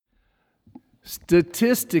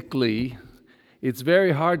Statistically, it's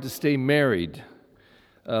very hard to stay married.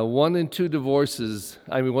 1 in 2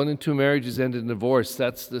 1 in 2 marriages end in divorce.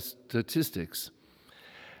 That's the statistics.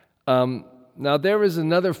 Now, there is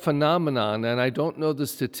another phenomenon, and I don't know the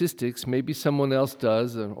statistics. Maybe someone else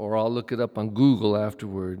does, or I'll look it up on Google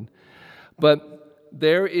afterward. But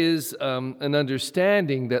there is an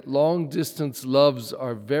understanding that long-distance loves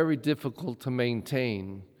are very difficult to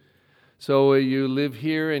maintain. So you live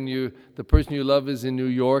here, and the person you love is in New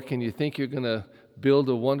York, and you think you're going to build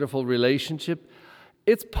a wonderful relationship.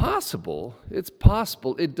 It's possible.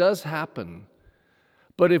 It does happen.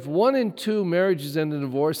 But if 1 in 2 marriages end in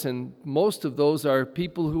divorce, and most of those are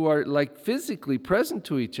people who are like physically present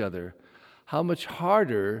to each other, how much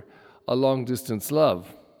harder a long-distance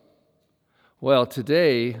love? Well,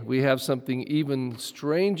 today we have something even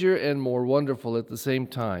stranger and more wonderful at the same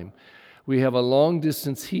time. We have a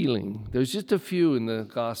long-distance healing. There's just a few in the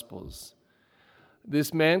Gospels.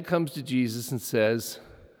 This man comes to Jesus and says,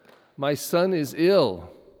 "My son is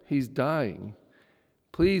ill. He's dying.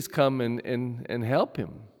 Please come and help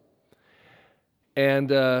him."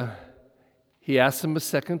 And he asks him a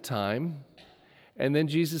second time, and then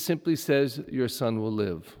Jesus simply says, "Your son will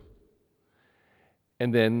live."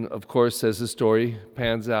 And then, of course, as the story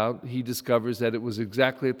pans out, he discovers that it was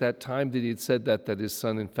exactly at that time that he had said that his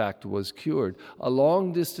son, in fact, was cured. A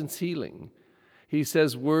long-distance healing. He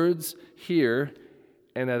says words here,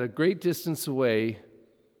 and at a great distance away,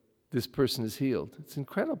 this person is healed. It's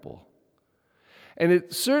incredible. And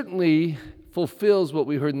it certainly fulfills what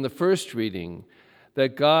we heard in the first reading,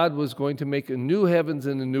 that God was going to make a new heavens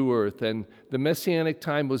and a new earth. And the Messianic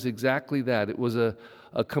time was exactly that. It was a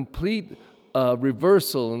complete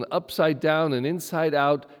reversal, an upside down and inside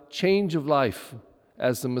out change of life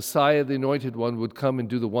as the Messiah, the Anointed One, would come and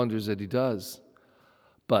do the wonders that he does.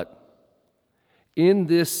 But in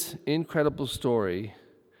this incredible story,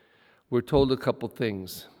 we're told a couple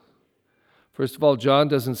things. First of all, John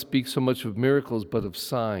doesn't speak so much of miracles, but of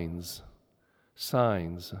signs.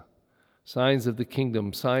 Signs. Signs of the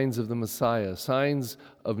kingdom, signs of the Messiah, signs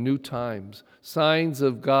of new times, signs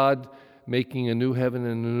of God making a new heaven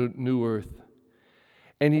and a new earth.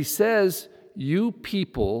 And he says, you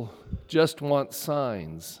people just want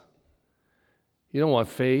signs. You don't want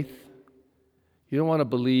faith. You don't want to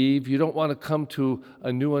believe. You don't want to come to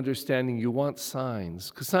a new understanding. You want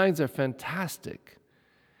signs, because signs are fantastic.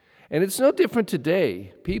 And it's no different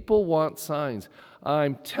today. People want signs.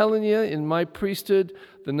 I'm telling you, in my priesthood,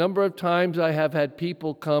 the number of times I have had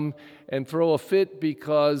people come and throw a fit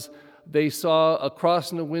because they saw a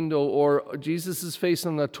cross in the window, or Jesus' face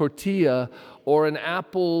on a tortilla, or an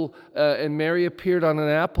apple, and Mary appeared on an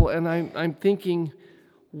apple, and I'm thinking,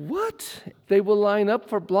 what? They will line up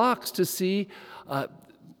for blocks to see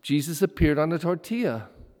Jesus appeared on a tortilla.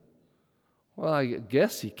 Well, I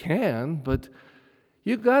guess he can, but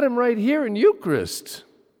you got him right here in Eucharist.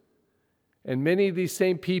 And many of these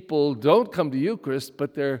same people don't come to Eucharist,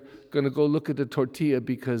 but they're going to go look at the tortilla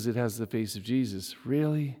because it has the face of Jesus.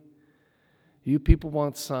 Really? You people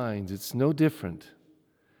want signs. It's no different.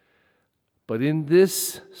 But in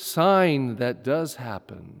this sign that does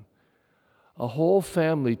happen, a whole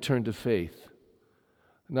family turned to faith.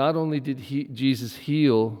 Not only did Jesus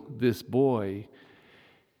heal this boy,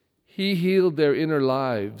 he healed their inner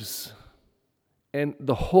lives. And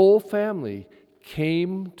the whole family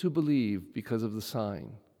came to believe because of the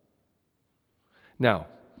sign. Now,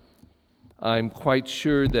 I'm quite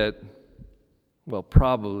sure that, well,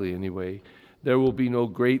 probably anyway, there will be no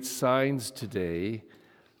great signs today.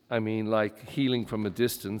 I mean, like healing from a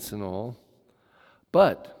distance and all.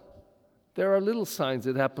 But there are little signs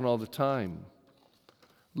that happen all the time.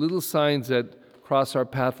 Little signs that cross our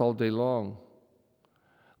path all day long.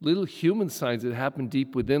 Little human signs that happen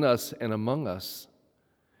deep within us and among us.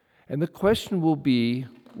 And the question will be,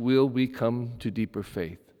 will we come to deeper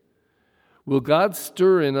faith? Will God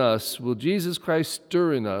stir in us, will Jesus Christ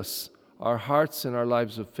stir in us our hearts and our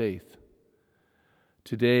lives of faith?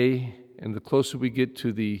 Today, and the closer we get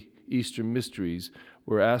to the Easter mysteries,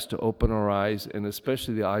 we're asked to open our eyes, and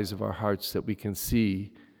especially the eyes of our hearts, that we can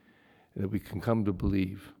see, that we can come to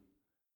believe.